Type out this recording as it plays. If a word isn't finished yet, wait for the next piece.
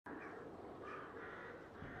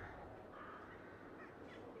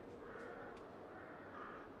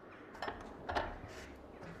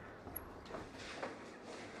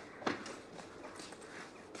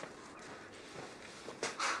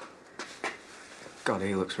God,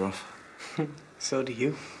 he looks rough. So do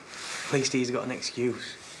you. At least he's got an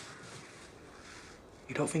excuse.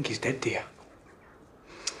 You don't think he's dead, do you?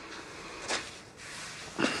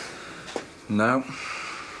 No.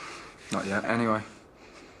 Not yet, anyway.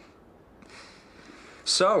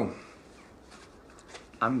 So,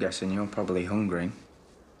 I'm guessing you're probably hungry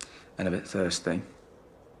and a bit thirsty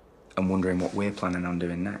and wondering what we're planning on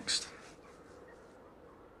doing next.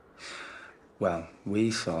 Well,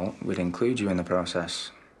 we thought we'd include you in the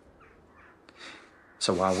process.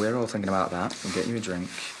 So while we're all thinking about that, we'll get you a drink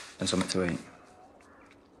and something to eat.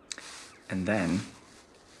 And then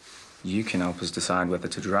you can help us decide whether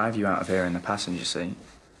to drive you out of here in the passenger seat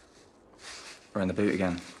or in the boot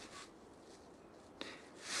again.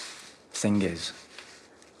 Thing is,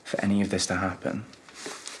 for any of this to happen,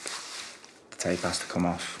 the tape has to come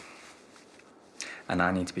off. And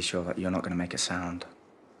I need to be sure that you're not going to make a sound.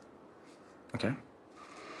 Okay?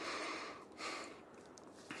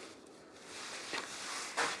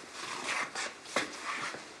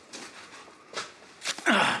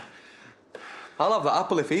 I'll have the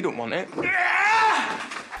apple if he don't want it. Help!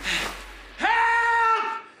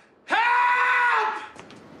 Help!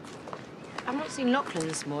 I've not seen Lachlan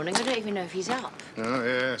this morning. I don't even know if he's up. Oh,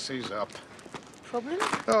 yes, he's up. Problem?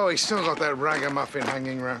 Oh, he's still got that ragamuffin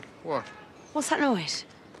hanging round. What? What's that noise?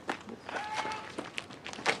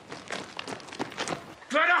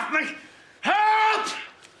 Get off me! Help!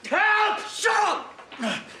 Help! Shut up!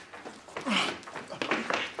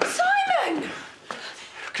 Simon!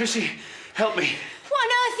 Chrissy, help me. What on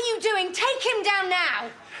earth are you doing? Take him down now!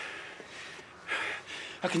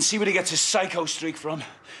 I can see where he gets his psycho streak from.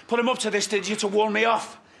 Put him up to this, did you, to warn me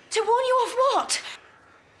off? To warn you of what?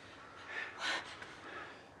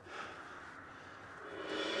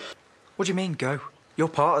 What do you mean, go? You're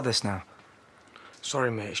part of this now.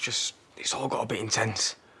 Sorry, mate, it's all got a bit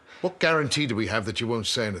intense. What guarantee do we have that you won't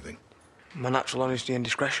say anything? My natural honesty and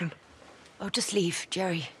discretion. Oh, just leave,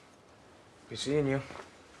 Jerry. Be seeing you.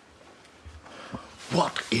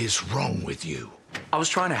 What is wrong with you? I was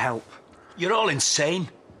trying to help. You're all insane.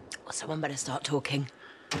 Well, someone better start talking.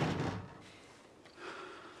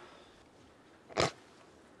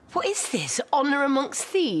 What is this? Honour amongst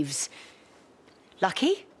thieves?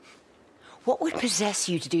 Lucky? What would possess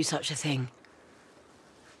you to do such a thing?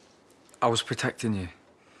 I was protecting you.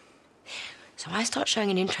 So I start showing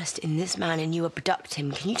an interest in this man and you abduct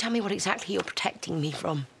him. Can you tell me what exactly you're protecting me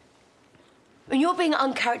from? And you're being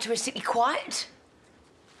uncharacteristically quiet?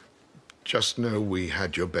 Just know we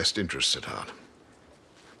had your best interests at heart.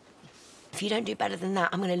 If you don't do better than that,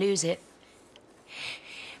 I'm going to lose it.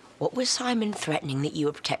 What was Simon threatening that you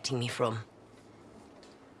were protecting me from?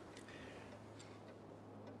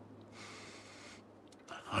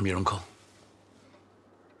 I'm your uncle.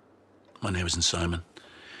 My name isn't Simon.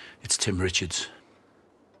 It's Tim Richards.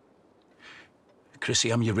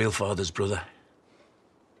 Chrissy, I'm your real father's brother.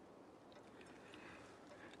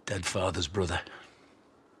 Dead father's brother.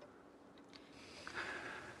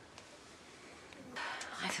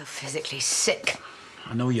 I feel physically sick.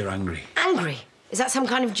 I know you're angry. Angry? Is that some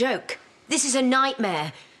kind of joke? This is a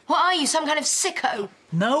nightmare. What are you, some kind of sicko?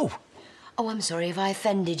 No! Oh, I'm sorry if I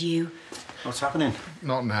offended you. What's happening?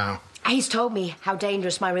 Not now. He's told me how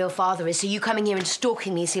dangerous my real father is, so you coming here and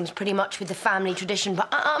stalking me seems pretty much with the family tradition, but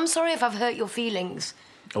I'm sorry if I've hurt your feelings.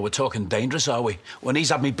 Oh, we're talking dangerous, are we? When he's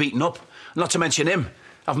had me beaten up, not to mention him,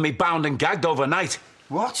 having me bound and gagged overnight.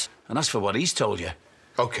 What? And as for what he's told you...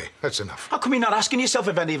 OK, that's enough. How come you're not asking yourself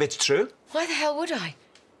if any of it's true? Why the hell would I?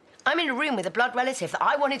 I'm in a room with a blood relative that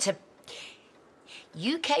I wanted to...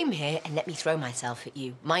 You came here and let me throw myself at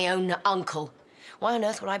you, my own uncle. Why on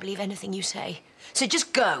earth would I believe anything you say? So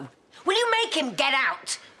just go. Will you make him get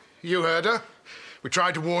out? You heard her. We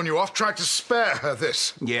tried to warn you off, tried to spare her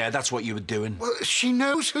this. Yeah, that's what you were doing. Well, she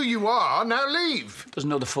knows who you are. Now leave. Doesn't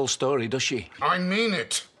know the full story, does she? I mean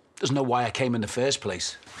it. Doesn't know why I came in the first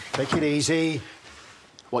place. Take it easy.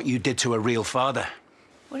 What you did to her real father.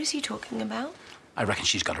 What is he talking about? I reckon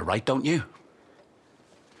she's got a right, don't you?